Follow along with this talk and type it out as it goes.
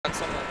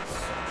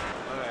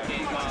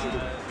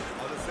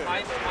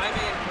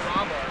Jaime and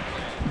Karama,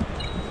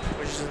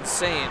 which is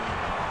insane.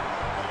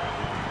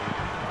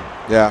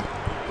 Yeah.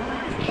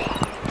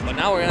 But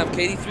now we're gonna have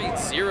KD3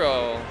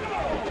 0.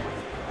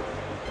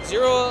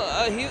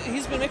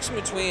 He's been mixing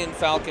between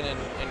Falcon and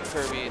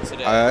Kirby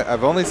today.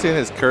 I've only seen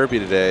his Kirby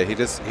today. He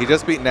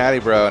just beat Natty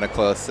Bro in a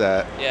close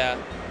set. Yeah.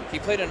 He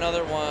played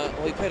another one.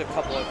 Well, he played a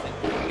couple, I think.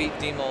 He beat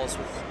D-Moles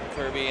with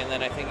Kirby, and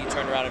then I think he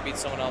turned around and beat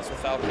someone else with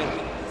Falcon.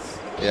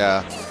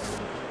 Yeah.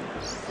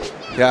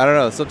 Yeah, I don't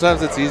know.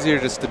 Sometimes it's easier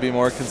just to be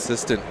more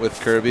consistent with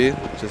Kirby,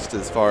 just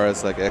as far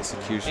as like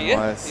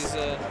execution-wise.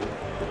 Yeah,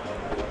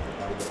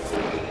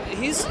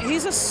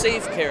 he's a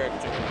safe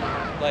character.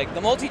 Like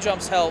the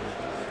multi-jumps help.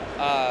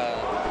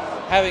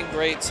 Having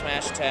great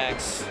smash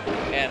attacks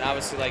and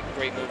obviously like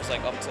great moves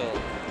like up tilt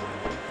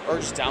or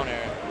just down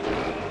air.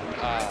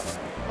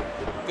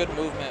 Good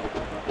movement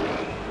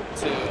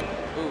to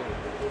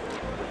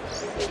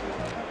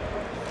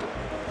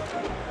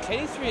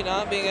KD3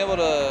 not being able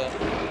to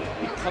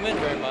come in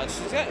very much.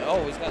 He's got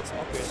some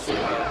up airs, so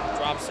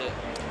drops it,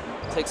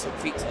 takes some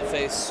feet to the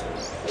face.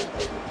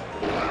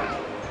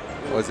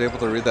 Was able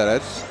to read that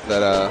edge,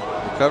 that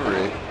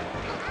recovery.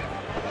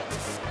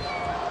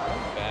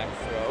 Back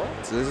throw.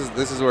 So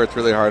this is where it's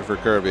really hard for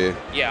Kirby.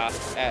 Yeah,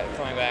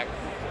 coming back.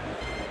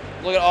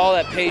 Look at all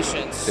that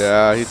patience.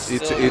 Yeah, he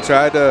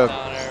tried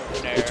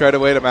to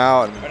wait him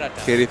out, and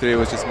KD3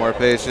 was just more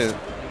patient.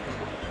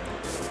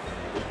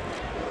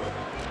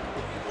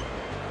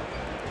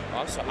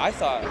 I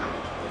thought,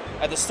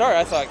 at the start,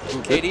 I thought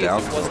KD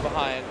was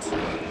behind,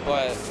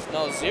 but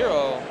no,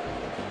 Zero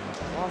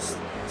lost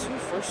 2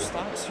 first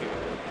stocks here.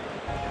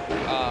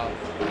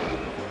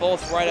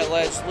 Both right at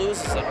ledge,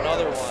 loses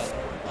another one.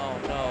 Oh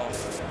no.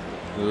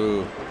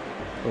 Ooh,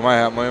 we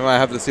might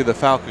have to see the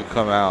Falcon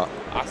come out.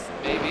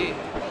 Maybe.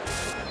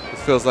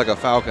 This feels like a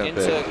Falcon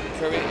into pick.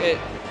 Kirby.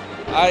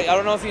 I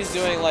don't know if he's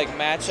doing like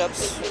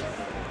matchups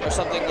or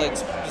something like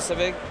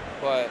specific,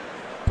 but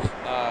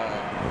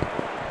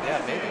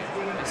yeah, maybe.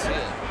 I see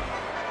it.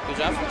 Good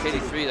job from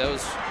KD3. That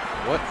was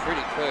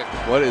pretty quick.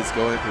 What is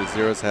going through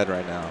Zero's head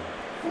right now?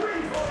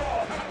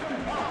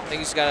 I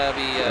think he's got to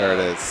be there it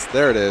is.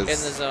 There it is. In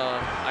the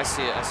zone. I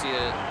see it. I see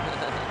it.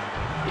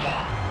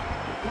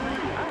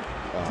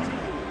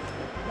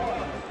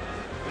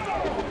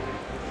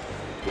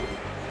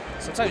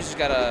 Sometimes you just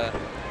gotta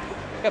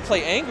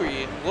play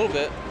angry a little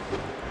bit.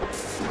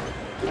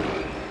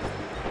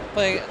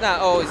 Playing not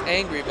always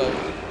angry, but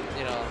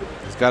you know.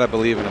 He's got to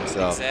believe in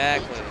himself.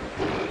 Exactly.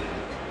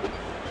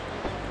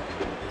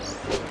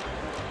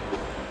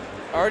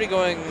 Already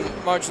going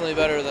marginally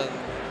better than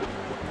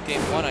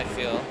game 1, I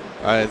feel.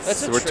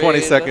 We're 20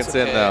 seconds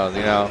in though,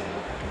 you know.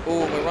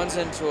 Ooh, it runs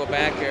into a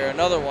back air.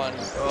 Another one.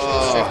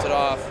 Shifted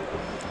off.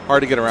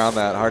 Hard to get around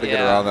that. Hard to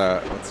get around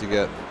that once you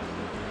get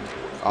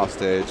off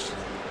stage.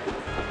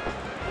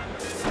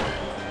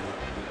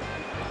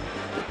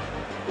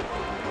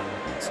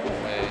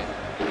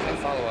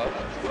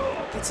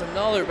 It's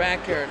another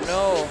back air.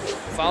 No.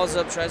 Fouls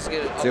up, tries to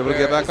get it up. He's able to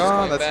get back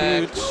on. That's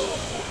huge.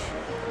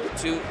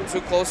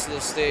 Too close to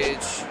the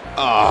stage.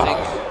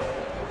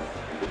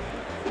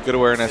 Good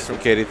awareness from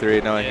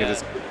KD3, knowing he can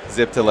just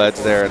zip to ledge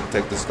there and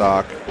take the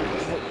stock.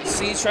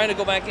 See, he's trying to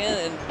go back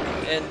in,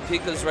 and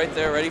Pika's right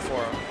there ready for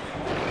him.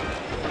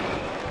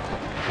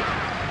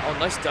 Oh,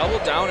 nice double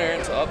down air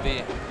into up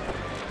B.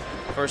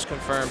 First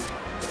confirmed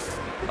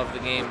of the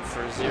game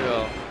for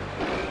Zero.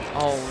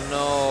 Oh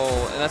no,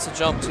 and that's a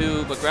jump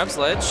too, but grabs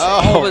ledge.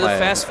 With a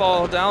fast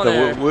fall down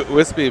air.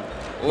 Wispy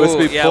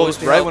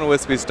pulled right when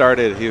Wispy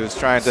started. He was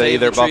trying to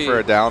either buffer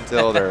a down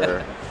tilt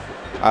or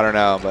I don't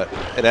know, but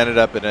it ended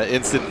up in an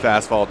instant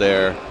fast fall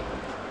dare.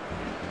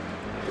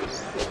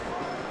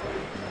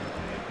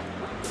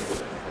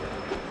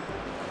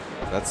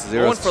 That's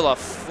Zero's. Going for the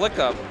flick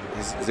up.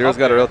 Zero's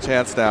got a real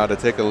chance now to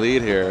take a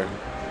lead here.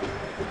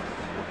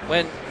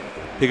 When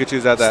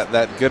Pikachu's at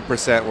that good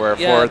percent where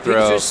forward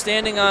throw. Pikachu's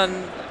standing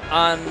on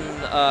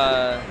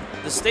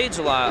the stage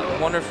a lot. I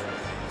wonder if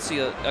see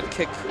a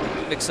kick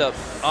mix up.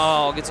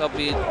 Oh, gets up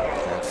B.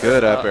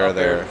 Good up air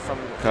there, from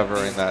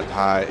covering that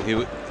high.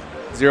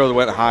 Zero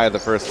went high the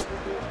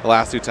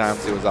last 2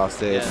 times he was off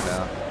stage.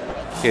 Now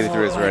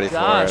KD3 is ready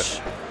for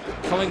it.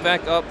 Coming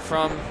back up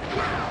from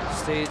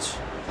stage.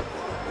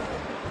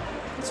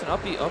 It's an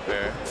up B up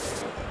air.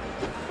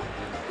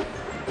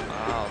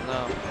 Oh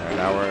no. And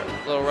now we're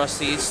a little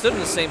rusty. He stood in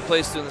the same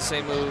place doing the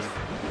same move.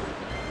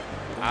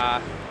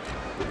 That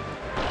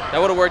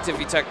would have worked if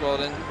he tech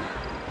rolled in.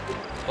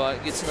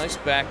 But gets a nice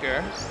back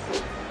air.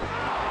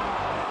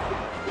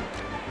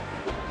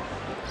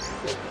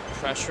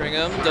 Pressuring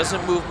him.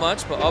 Doesn't move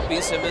much, but up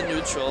B's him in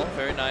neutral.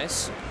 Very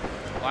nice.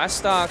 Last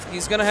stock.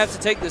 He's going to have to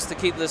take this to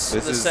keep this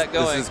set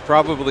going. This is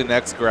probably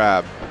next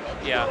grab.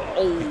 Yeah.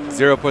 Oh.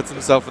 Zero puts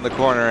himself in the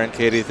corner, and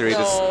KD3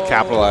 just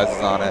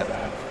capitalizes on it.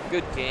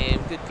 Good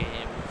game. Good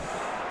game.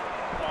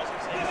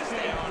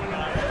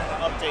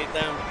 Update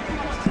them.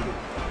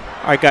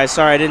 All right, guys.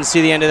 Sorry I didn't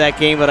see the end of that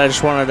game, but I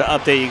just wanted to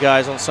update you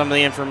guys on some of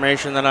the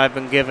information that I've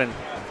been given.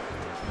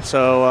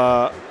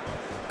 So,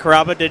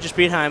 Karaba did just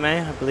beat Jaime.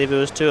 I believe it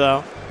was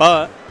 2-0.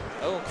 but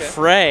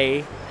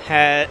Frey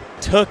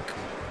took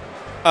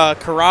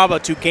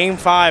Karaba to Game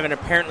 5 and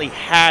apparently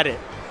had it.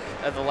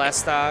 At the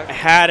last stock?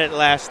 Had it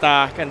last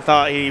stock and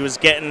thought he was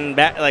getting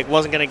back, like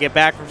wasn't going to get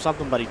back from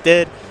something, but he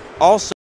did. Also,